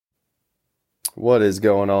What is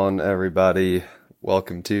going on, everybody?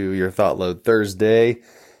 Welcome to your ThoughtLoad Thursday,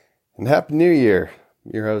 and Happy New Year.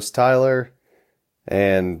 Your host, Tyler,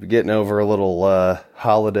 and getting over a little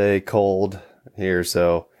holiday cold here,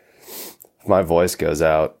 so if my voice goes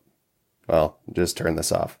out, well, just turn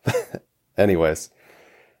this off. Anyways,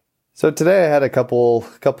 so today I had a couple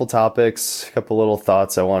topics, a couple little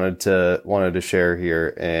thoughts I wanted to share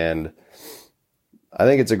here, and I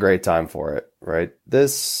think it's a great time for it, right?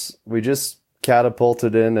 We just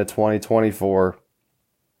catapulted into 2024.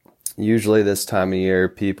 Usually this time of year,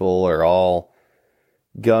 people are all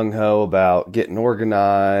gung-ho about getting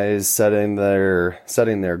organized, setting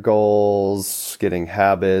their goals, getting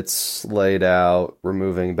habits laid out,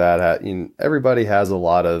 removing bad habits. Everybody has a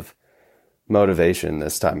lot of motivation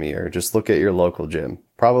this time of year. Just look at your local gym,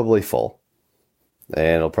 probably full,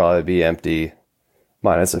 and it'll probably be empty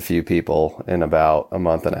minus a few people in about a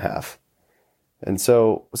month and a half. And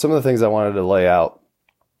so some of the things I wanted to lay out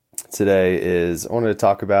today is I wanted to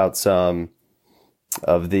talk about some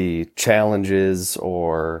of the challenges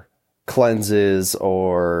or cleanses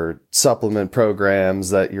or supplement programs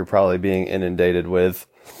that you're probably being inundated with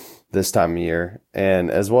this time of year, and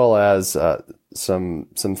as well as some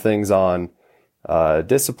things on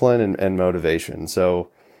discipline and motivation. So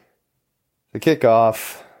to kick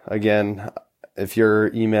off, again, if your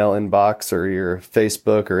email inbox or your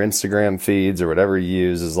Facebook or Instagram feeds or whatever you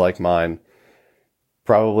use is like mine,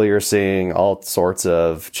 probably you're seeing all sorts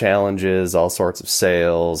of challenges, all sorts of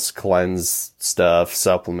sales, cleanse stuff,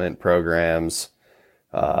 supplement programs,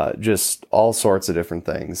 just all sorts of different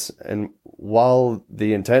things. And while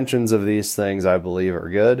the intentions of these things I believe are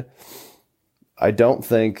good, I don't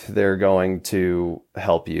think they're going to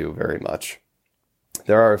help you very much.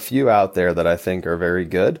 There are a few out there that I think are very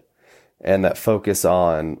good and that focus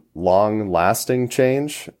on long-lasting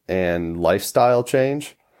change and lifestyle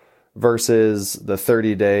change versus the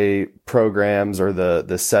 30-day programs or the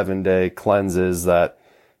 7-day cleanses that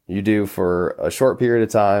you do for a short period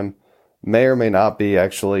of time, may or may not be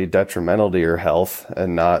actually detrimental to your health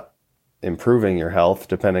and not improving your health,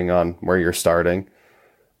 depending on where you're starting.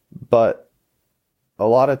 But a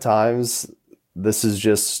lot of times, this is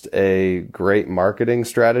just a great marketing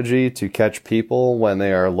strategy to catch people when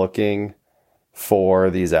they are looking for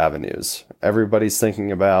these avenues. Everybody's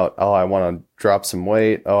thinking about, oh, I want to drop some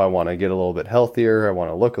weight. Oh, I want to get a little bit healthier. I want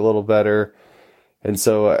to look a little better. And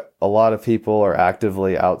so a lot of people are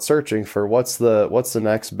actively out searching for what's the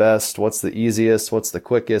next best, what's the easiest, what's the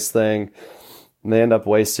quickest thing. And they end up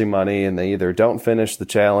wasting money, and they either don't finish the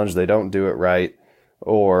challenge, they don't do it right,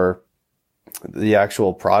 or the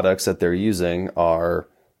actual products that they're using are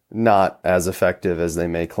not as effective as they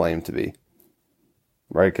may claim to be,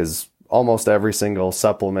 right? Because almost every single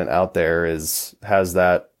supplement out there has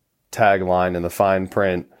that tagline in the fine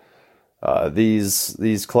print.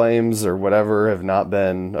 These claims or whatever have not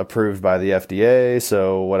been approved by the FDA,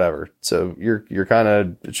 so whatever. So you're kind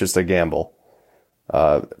of, it's just a gamble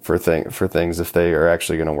for things if they are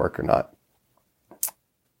actually going to work or not.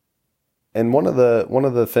 And one of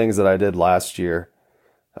the things that I did last year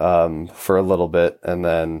for a little bit and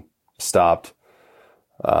then stopped,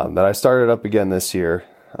 that I started up again this year,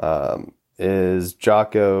 is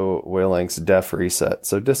Jocko Willink's Def Reset.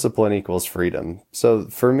 So discipline equals freedom. So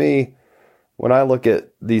for me, when I look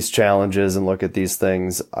at these challenges and look at these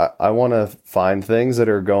things, I want to find things that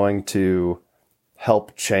are going to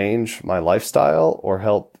help change my lifestyle or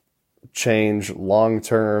help change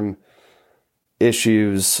long-term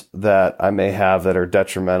issues that I may have that are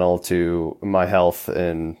detrimental to my health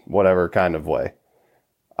in whatever kind of way.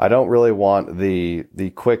 I don't really want the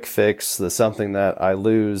quick fix, the something that I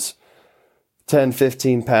lose 10,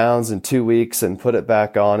 15 pounds in 2 weeks and put it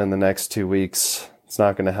back on in the next 2 weeks. It's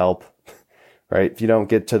not going to help, right? If you don't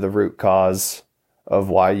get to the root cause of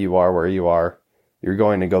why you are where you are, you're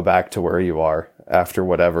going to go back to where you are after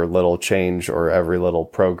whatever little change or every little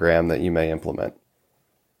program that you may implement.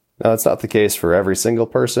 Now, that's not the case for every single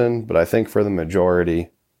person, but I think for the majority,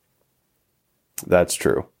 that's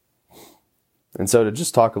true. And so to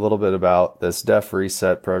just talk a little bit about this Def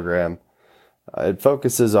Reset program, it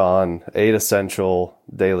focuses on 8 essential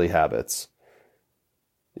daily habits.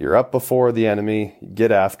 You're up before the enemy,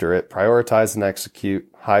 get after it, prioritize and execute,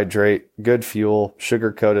 hydrate, good fuel,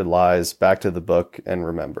 sugar-coated lies, back to the book, and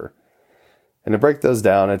remember. And to break those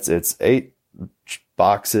down, it's 8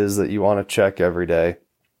 boxes that you want to check every day.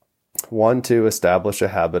 1, to establish a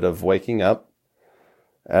habit of waking up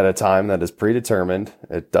at a time that is predetermined.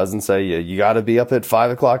 It doesn't say you got to be up at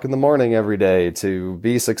 5 o'clock in the morning every day to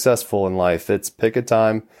be successful in life. It's pick a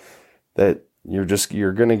time that you're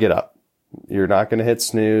going to get up. You're not going to hit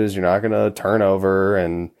snooze. You're not going to turn over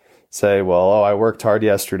and say, well, oh, I worked hard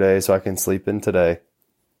yesterday, so I can sleep in today.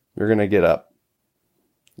 You're going to get up.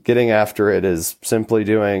 Getting after it is simply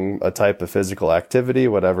doing a type of physical activity,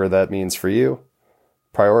 whatever that means for you.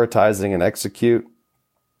 Prioritizing and execute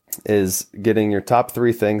is getting your top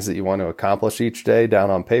 3 things that you want to accomplish each day down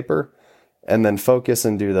on paper, and then focus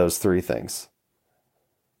and do those 3 things.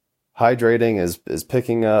 Hydrating is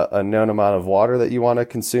picking a known amount of water that you want to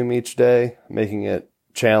consume each day, making it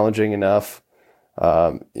challenging enough.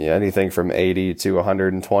 Anything from 80 to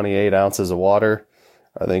 128 ounces of water,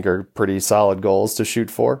 I think, are pretty solid goals to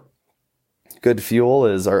shoot for. Good fuel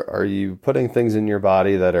is, are you putting things in your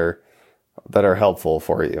body that are helpful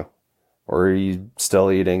for you? Or are you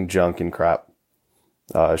still eating junk and crap?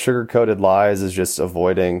 Sugar-coated lies is just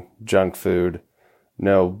avoiding junk food.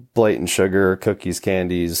 No blatant sugar, cookies,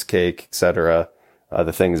 candies, cake, etc.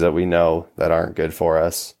 The things that we know that aren't good for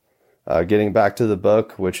us. Getting back to the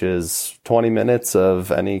book, which is 20 minutes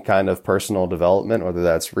of any kind of personal development, whether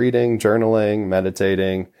that's reading, journaling,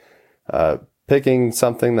 meditating, picking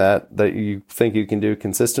something that you think you can do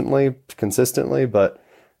consistently, but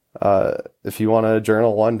if you want to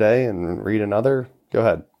journal one day and read another, go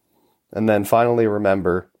ahead. And then finally,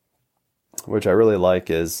 remember, which I really like,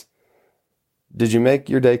 is, did you make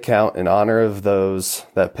your day count in honor of those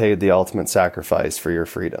that paid the ultimate sacrifice for your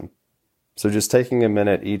freedom? So just taking a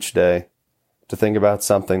minute each day to think about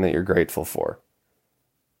something that you're grateful for.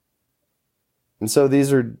 And so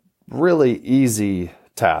these are really easy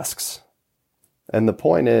tasks. And the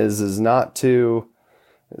point is not to...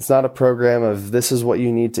 It's not a program of, this is what you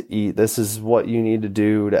need to eat, this is what you need to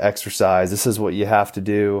do to exercise, this is what you have to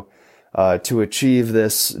do to achieve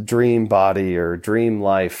this dream body or dream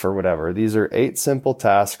life or whatever. These are 8 simple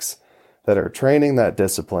tasks that are training that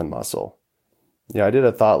discipline muscle. I did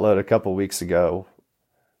a ThoughtLoad a couple weeks ago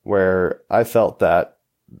where I felt that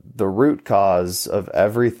the root cause of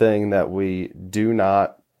everything that we do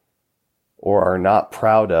not or are not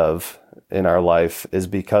proud of in our life is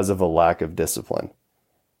because of a lack of discipline.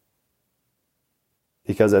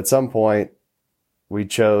 Because at some point, we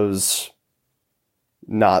chose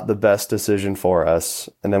not the best decision for us,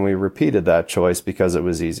 and then we repeated that choice because it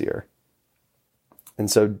was easier. And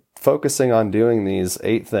so focusing on doing these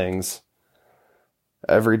 8 things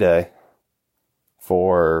every day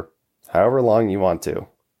for however long you want to,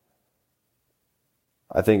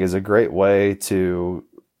 I think is a great way to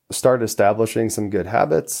start establishing some good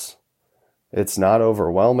habits. It's not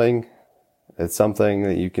overwhelming. It's something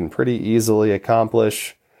that you can pretty easily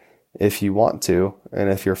accomplish if you want to, and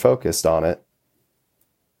if you're focused on it.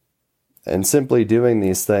 And simply doing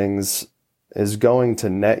these things is going to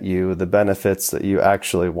net you the benefits that you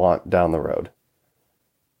actually want down the road.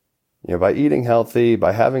 By eating healthy,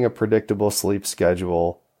 by having a predictable sleep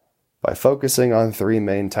schedule, by focusing on 3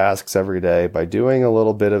 main tasks every day, by doing a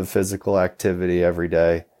little bit of physical activity every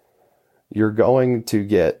day, you're going to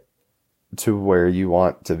get to where you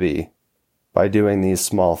want to be by doing these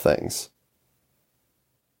small things.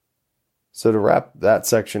 So to wrap that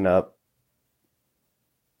section up,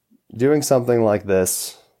 doing something like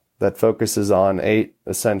this that focuses on 8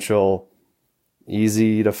 essential,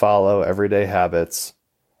 easy to follow everyday habits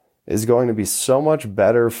is going to be so much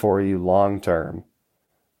better for you long term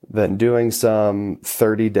than doing some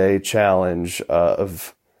 30-day challenge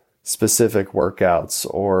of specific workouts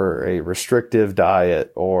or a restrictive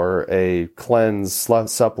diet or a cleanse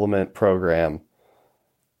supplement program.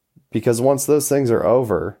 Because once those things are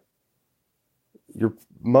over, you're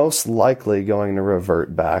most likely going to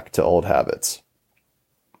revert back to old habits.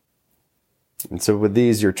 And so with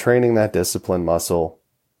these, you're training that discipline muscle,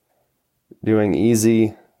 doing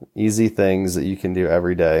easy things that you can do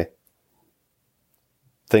every day,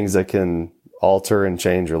 things that can alter and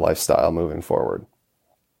change your lifestyle moving forward.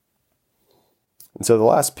 And so the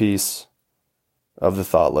last piece of the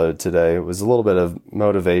ThoughtLoad today was a little bit of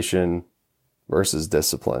motivation versus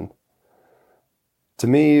discipline. To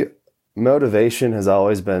me, motivation has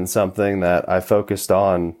always been something that I focused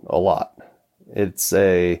on a lot. It's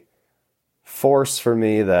a force for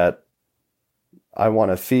me that I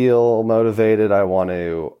want to feel motivated. I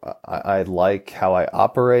like how I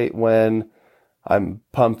operate when I'm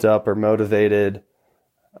pumped up or motivated.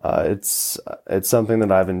 It's something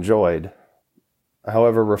that I've enjoyed.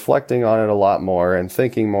 However, reflecting on it a lot more and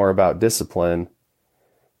thinking more about discipline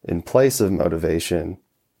in place of motivation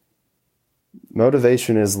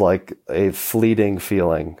is like a fleeting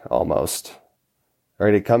feeling almost.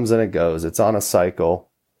 Right? It comes and it goes. It's on a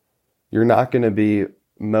cycle. You're not going to be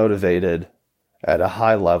motivated at a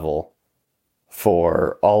high level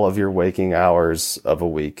for all of your waking hours of a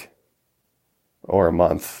week or a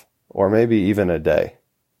month or maybe even a day.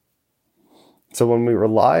 So when we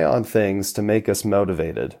rely on things to make us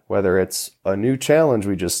motivated, whether it's a new challenge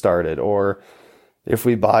we just started, or if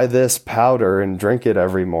we buy this powder and drink it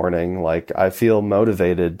every morning, like I feel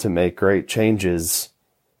motivated to make great changes,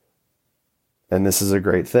 and this is a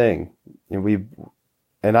great thing.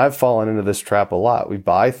 And I've fallen into this trap a lot. We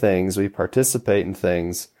buy things, we participate in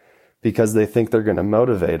things because they think they're going to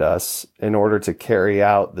motivate us in order to carry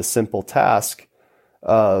out the simple task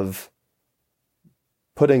of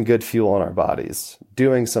putting good fuel in our bodies,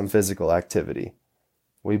 doing some physical activity.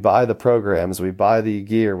 We buy the programs, we buy the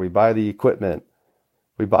gear, we buy the equipment,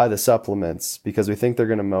 we buy the supplements because we think they're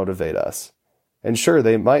going to motivate us. And sure,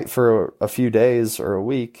 they might for a few days or a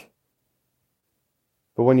week.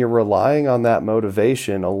 But when you're relying on that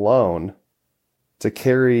motivation alone to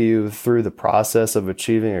carry you through the process of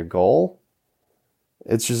achieving a goal,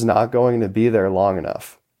 it's just not going to be there long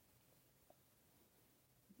enough.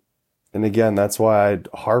 And again, that's why I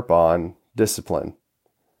harp on discipline.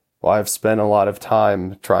 Well, I've spent a lot of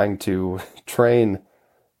time trying to train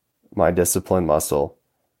my discipline muscle,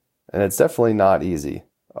 and it's definitely not easy.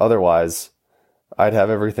 Otherwise, I'd have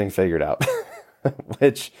everything figured out,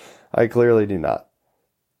 which I clearly do not.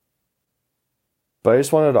 But I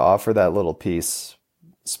just wanted to offer that little piece,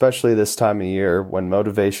 especially this time of year when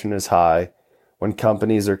motivation is high, when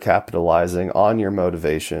companies are capitalizing on your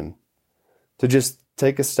motivation, to just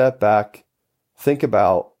take a step back, think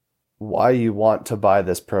about why you want to buy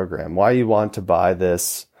this program, why you want to buy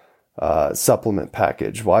this supplement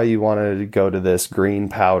package, why you want to go to this green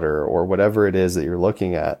powder or whatever it is that you're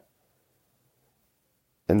looking at,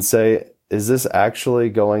 and say, is this actually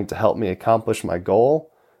going to help me accomplish my goal,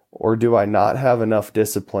 or do I not have enough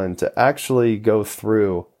discipline to actually go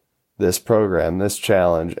through this program, this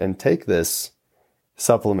challenge, and take this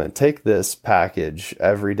supplement, take this package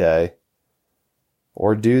every day,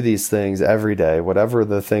 or do these things every day, whatever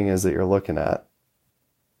the thing is that you're looking at?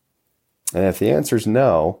 And if the answer is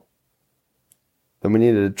no, then we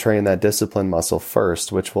need to train that discipline muscle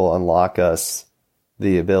first, which will unlock us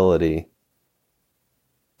the ability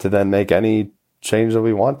to then make any change that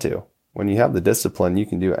we want to. When you have the discipline, you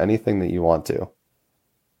can do anything that you want to,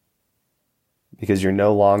 because you're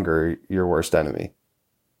no longer your worst enemy.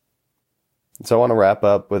 So I want to wrap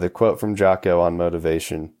up with a quote from Jocko on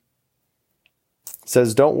motivation. It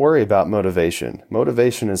says, "Don't worry about motivation.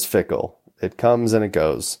 Motivation is fickle. It comes and it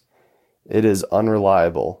goes. It is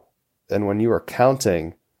unreliable. And when you are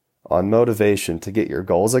counting on motivation to get your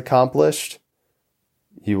goals accomplished,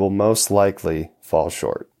 you will most likely fall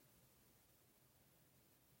short."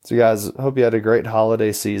 So guys, hope you had a great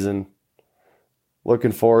holiday season.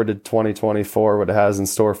 Looking forward to 2024, what it has in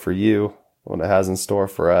store for you, what it has in store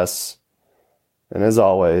for us. And as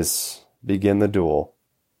always, begin the duel,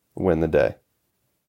 win the day.